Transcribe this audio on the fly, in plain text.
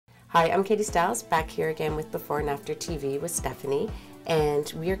Hi, I'm Katie Stiles, back here again with Before and After TV with Stephanie,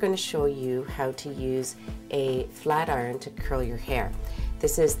 and we are going to show you how to use a flat iron to curl your hair.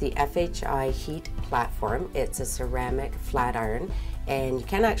 This is the FHI Heat platform. It's a ceramic flat iron, and you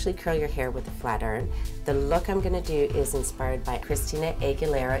can actually curl your hair with a flat iron. The look I'm going to do is inspired by Christina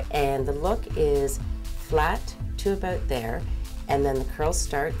Aguilera, and the look is flat to about there, and then the curl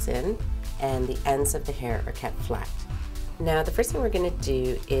starts in, and the ends of the hair are kept flat. Now the first thing we're going to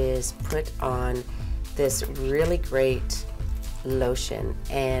do is put on this really great lotion,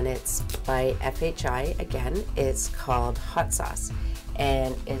 and it's by FHI again. It's called Hot Sauce,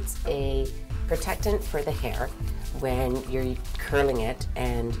 and it's a protectant for the hair when you're curling it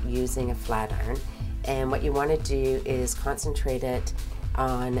and using a flat iron. And what you want to do is concentrate it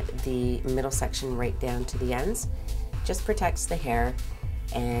on the middle section right down to the ends. Just protects the hair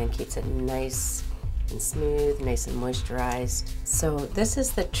and keeps it nice and smooth, nice and moisturized. So this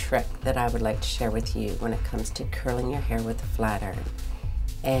is the trick that I would like to share with you when it comes to curling your hair with a flat iron.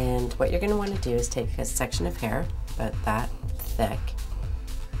 And what you're going to want to do is take a section of hair about that thick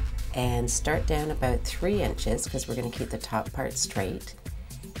and start down about 3 inches, because we're going to keep the top part straight,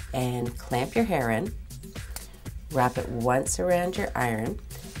 and clamp your hair in, wrap it once around your iron,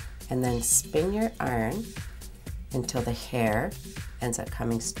 and then spin your iron until the hair ends up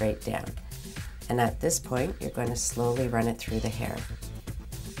coming straight down. And at this point, you're going to slowly run it through the hair.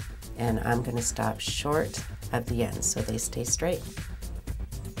 And I'm going to stop short of the ends so they stay straight.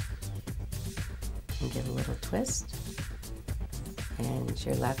 And give a little twist. And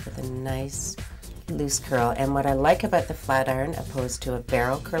you're left with a nice loose curl. And what I like about the flat iron opposed to a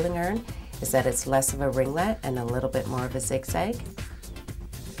barrel curling iron is that it's less of a ringlet and a little bit more of a zigzag.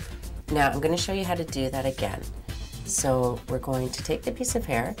 Now I'm going to show you how to do that again. So we're going to take the piece of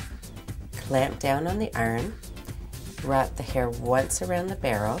hair, clamp down on the iron, wrap the hair once around the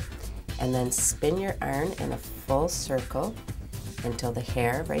barrel, and then spin your iron in a full circle until the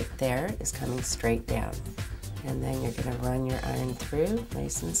hair right there is coming straight down. And then you're going to run your iron through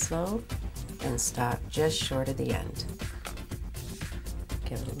nice and slow and stop just short of the end.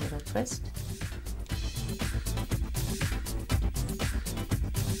 Give it a little twist.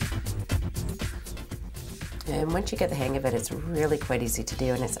 And once you get the hang of it, it's really quite easy to do,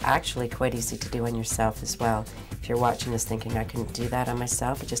 and it's actually quite easy to do on yourself as well. If you're watching this thinking, I couldn't do that on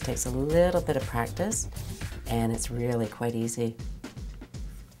myself, it just takes a little bit of practice, and it's really quite easy.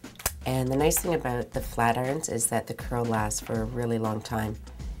 And the nice thing about the flat irons is that the curl lasts for a really long time.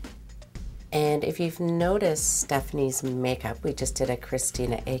 And if you've noticed Stephanie's makeup, we just did a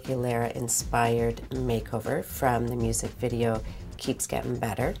Christina Aguilera inspired makeover from the music video Keeps Getting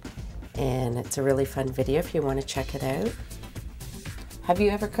Better. And it's a really fun video if you want to check it out. Have you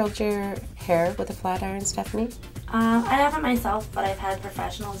ever curled your hair with a flat iron, Stephanie? I haven't myself, but I've had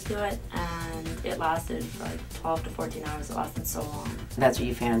professionals do it, and it lasted for like 12 to 14 hours. It lasted so long. That's what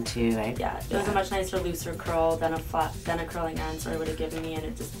you found too, right? Yeah, it was a much nicer, looser curl than a curling iron sort of would have given me, and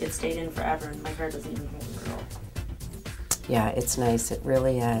it stayed in forever, and my hair doesn't even hold the curl. Yeah, it's nice. It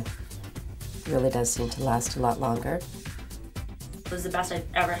really does seem to last a lot longer. It was the best I've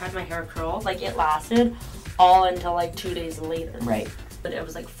ever had my hair curl. Like, it lasted all until like 2 days later. Right. But it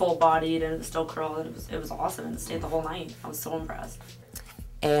was like full bodied, and it was still curled, and it was awesome, and it stayed the whole night. I was so impressed.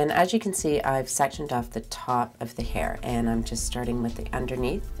 And as you can see, I've sectioned off the top of the hair, and I'm just starting with the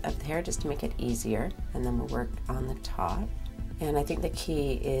underneath of the hair just to make it easier, and then we'll work on the top. And I think the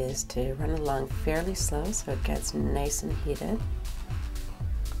key is to run along fairly slow so it gets nice and heated.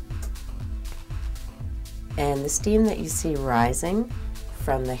 And the steam that you see rising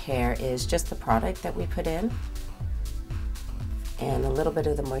from the hair is just the product that we put in, and a little bit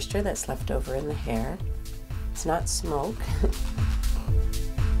of the moisture that's left over in the hair. It's not smoke.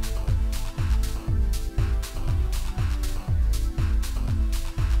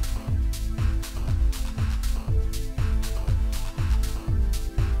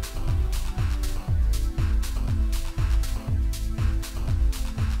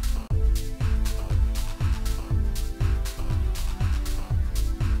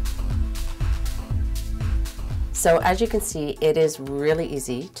 So as you can see, it is really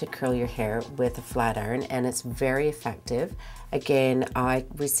easy to curl your hair with a flat iron, and it's very effective. Again, I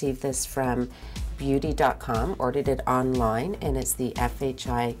received this from beauty.com, ordered it online, and it's the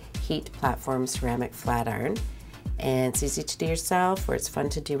FHI Heat Platform Ceramic Flat Iron. And it's easy to do yourself, or it's fun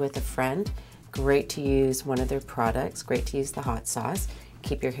to do with a friend. Great to use one of their products, great to use the hot sauce.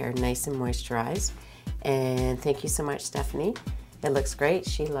 Keep your hair nice and moisturized. And thank you so much, Stephanie. It looks great.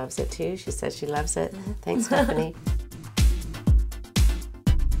 She loves it too. She says she loves it. Thanks, Stephanie.